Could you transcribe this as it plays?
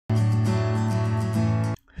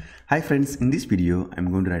Hi friends, in this video I'm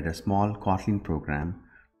going to write a small KOTLIN program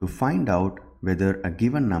to find out whether a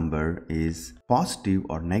given number is positive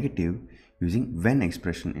or negative using when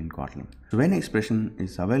expression in KOTLIN. So when expression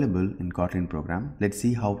is available in KOTLIN program, let's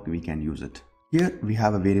see how we can use it. Here we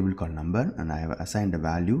have a variable called number and I have assigned a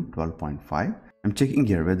value 12.5. I'm checking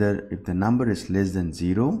here whether if the number is less than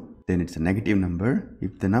 0, then it's a negative number.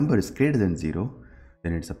 If the number is greater than 0,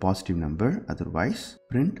 then it's a positive number. Otherwise,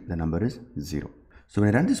 print the number is 0. So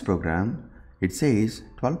when I run this program, it says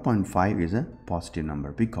 12.5 is a positive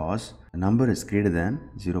number because the number is greater than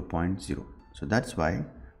 0.0. So that's why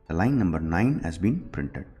the line number 9 has been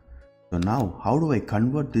printed. So now how do I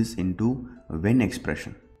convert this into a when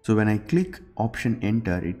expression? So when I click option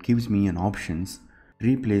enter, it gives me an options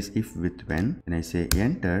replace if with when. When I say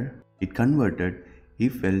enter, it converted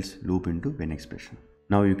if else loop into when expression.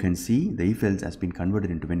 Now you can see the if else has been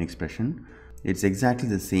converted into when expression. It's exactly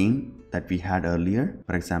the same that we had earlier.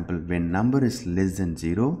 For example, when number is less than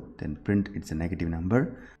 0, then print it's a negative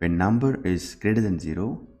number. When number is greater than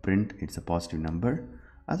 0, print it's a positive number.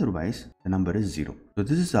 Otherwise, the number is 0. So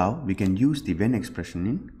this is how we can use the when expression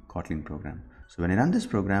in KOTLIN program. So when I run this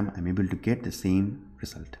program, I'm able to get the same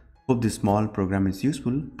result. Hope this small program is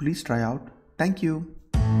useful. Please try out. Thank you.